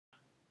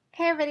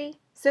Hey everybody!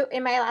 So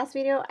in my last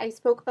video I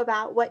spoke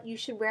about what you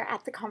should wear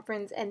at the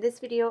conference, and this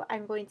video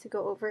I'm going to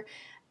go over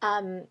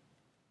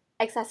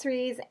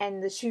accessories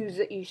and the shoes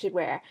that you should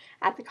wear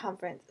at the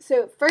conference.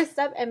 So first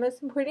up and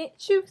most important,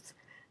 shoes.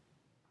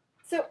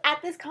 So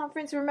at this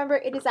conference, remember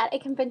it is at a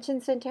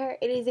convention center.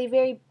 It is a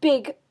very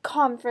big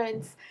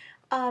conference.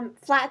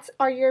 Flats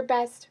are your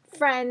best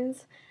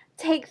friends.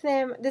 Take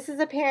them. This is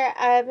a pair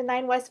of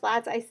 9 West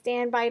flats. I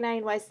stand by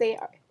 9 West. They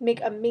make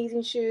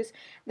amazing shoes.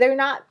 They're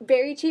not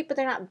very cheap, but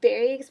they're not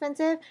very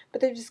expensive, but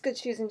they're just good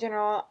shoes in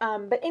general.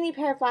 But any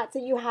pair of flats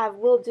that you have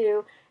will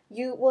do.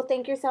 You will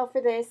thank yourself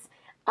for this.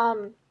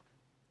 And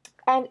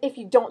if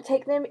you don't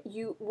take them,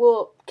 you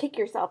will kick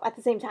yourself at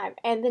the same time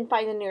and then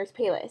find the nearest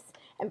Payless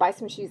and buy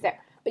some shoes there.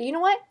 But you know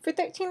what? For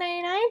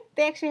 $13.99,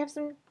 they actually have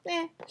some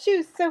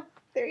shoes. So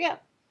there you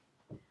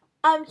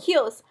go.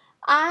 Heels.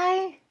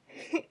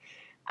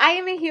 I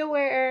am a heel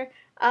wearer.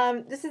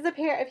 This is a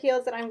pair of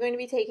heels that I'm going to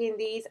be taking.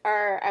 These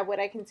are what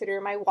I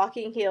consider my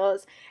walking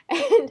heels.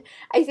 And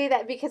I say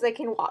that because I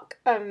can walk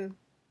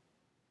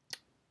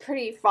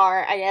pretty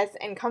far, I guess,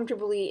 and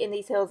comfortably in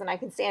these heels, and I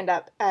can stand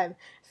up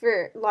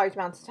for large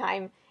amounts of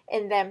time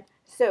in them.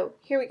 So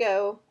here we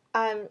go.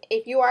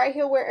 If you are a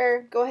heel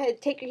wearer, go ahead,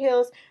 take your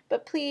heels,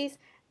 but please,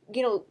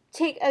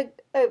 take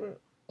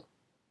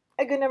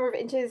a good number of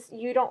inches.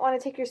 You don't want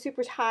to take your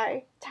super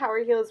high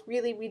tower heels.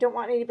 Really, we don't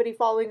want anybody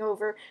falling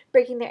over,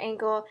 breaking their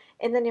ankle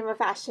in the name of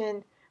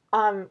fashion.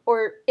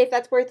 Or if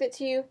that's worth it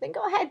to you, then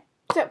go ahead.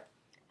 So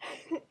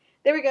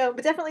there we go.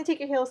 But definitely take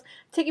your heels.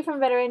 Take it from a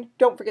veteran.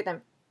 Don't forget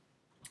them.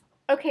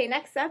 Okay,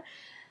 next up,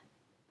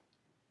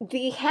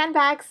 the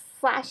handbags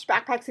 /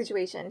 backpack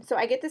situation. So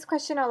I get this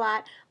question a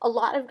lot. A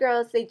lot of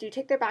girls, they do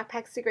take their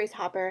backpacks to Grace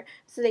Hopper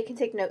so they can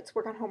take notes,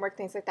 work on homework,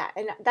 things like that.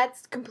 And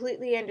that's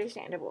completely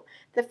understandable.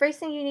 The first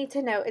thing you need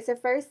to know is the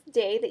first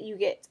day that you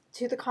get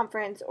to the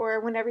conference or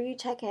whenever you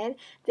check in,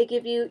 they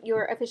give you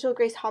your official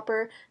Grace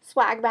Hopper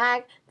swag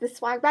bag. The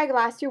swag bag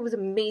last year was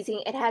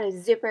amazing. It had a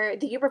zipper.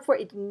 The year before,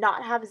 it did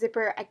not have a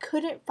zipper. I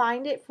couldn't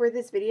find it for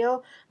this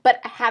video,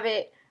 but I have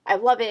it. I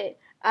love it.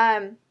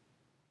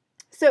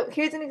 So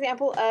here's an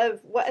example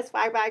of what a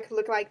swag bag could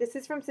look like. This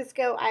is from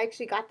Cisco. I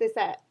actually got this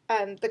at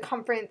the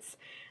conference.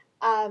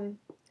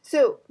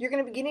 So you're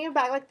going to be getting a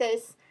bag like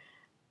this,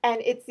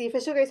 and it's the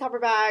official Grace Hopper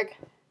bag,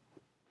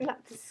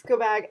 not the Cisco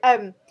bag,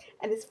 and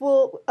it's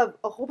full of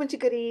a whole bunch of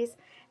goodies,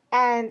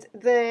 and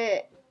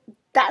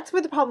that's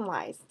where the problem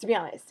lies, to be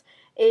honest,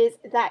 is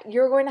that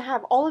you're going to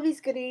have all of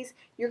these goodies.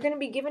 You're going to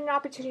be given an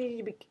opportunity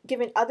to be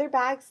given other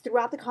bags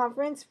throughout the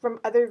conference from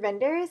other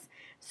vendors.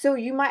 So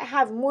you might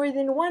have more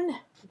than one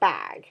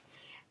bag.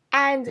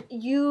 And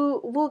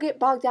you will get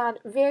bogged down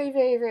very,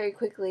 very, very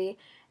quickly.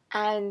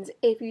 And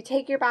if you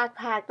take your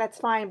backpack, that's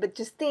fine. But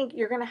just think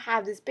you're going to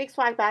have this big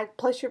swag bag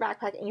plus your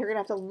backpack, and you're going to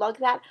have to lug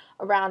that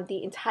around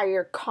the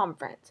entire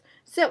conference.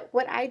 So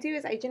what I do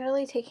is I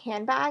generally take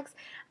handbags.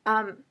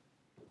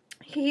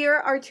 Here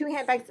are 2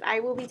 handbags that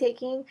I will be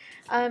taking.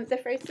 The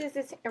first is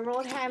this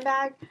emerald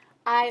handbag.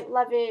 I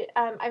love it.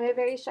 I'm a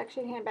very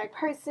structured handbag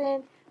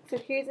person. So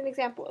here's an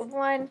example of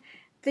one.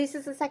 This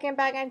is the second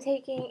bag I'm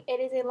taking. It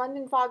is a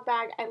London fog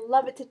bag. I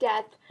love it to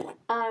death.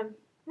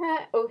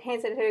 Oh,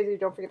 hand sanitizer,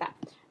 don't forget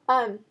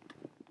that.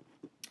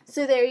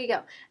 So there you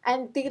go.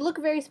 And they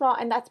look very small,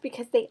 and that's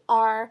because they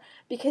are,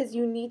 because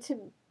you need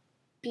to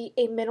be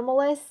a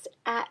minimalist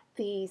at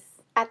this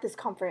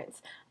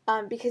conference.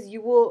 Because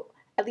you will,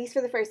 at least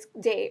for the first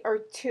day or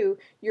 2,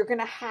 you're going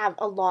to have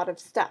a lot of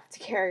stuff to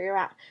carry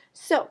around.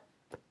 So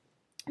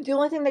the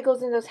only thing that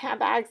goes in those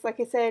handbags, like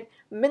I said,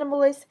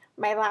 minimalist,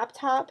 my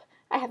laptop.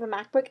 I have a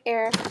MacBook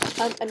Air,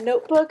 a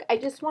notebook. I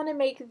just want to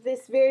make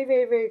this very,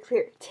 very, very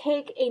clear.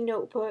 Take a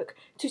notebook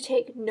to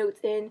take notes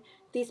in.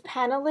 These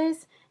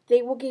panelists,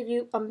 they will give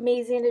you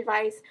amazing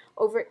advice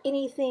over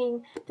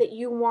anything that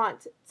you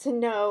want to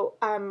know.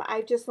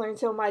 I've just learned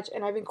so much,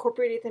 and I've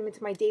incorporated them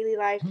into my daily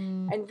life,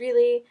 and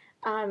really,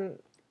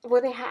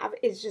 what they have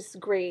is just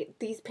great.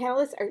 These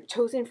panelists are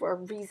chosen for a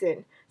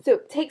reason. So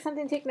take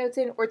something, take notes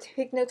in, or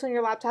take notes on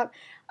your laptop.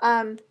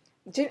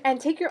 And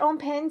take your own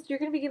pens. You're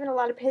going to be given a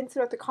lot of pens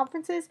throughout the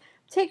conferences.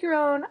 Take your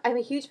own. I'm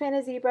a huge fan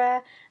of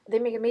Zebra. They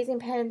make amazing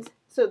pens,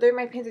 so they're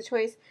my pens of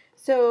choice.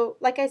 So,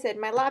 like I said,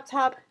 my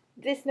laptop,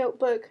 this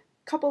notebook,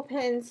 couple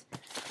pens,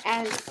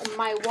 and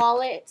my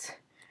wallet,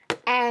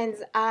 and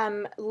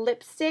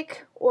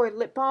lipstick or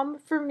lip balm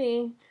for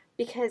me,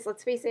 because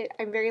let's face it,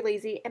 I'm very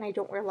lazy and I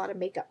don't wear a lot of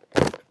makeup.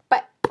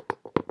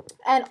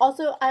 And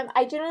also,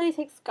 I generally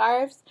take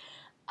scarves.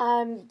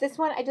 This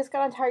one I just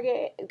got at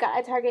Target.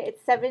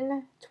 It's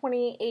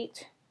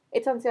 $7.28.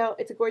 It's on sale.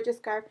 It's a gorgeous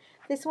scarf.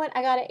 This one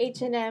I got at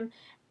H&M.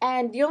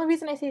 And the only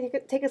reason I say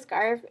take a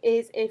scarf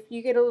is if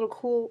you get a little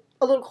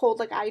cold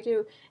like I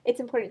do. It's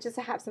important just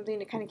to have something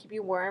to kind of keep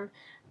you warm.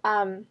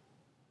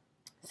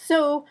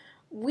 So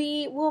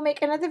we will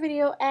make another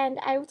video, and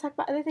I will talk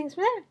about other things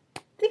from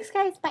there. Thanks,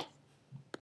 guys. Bye.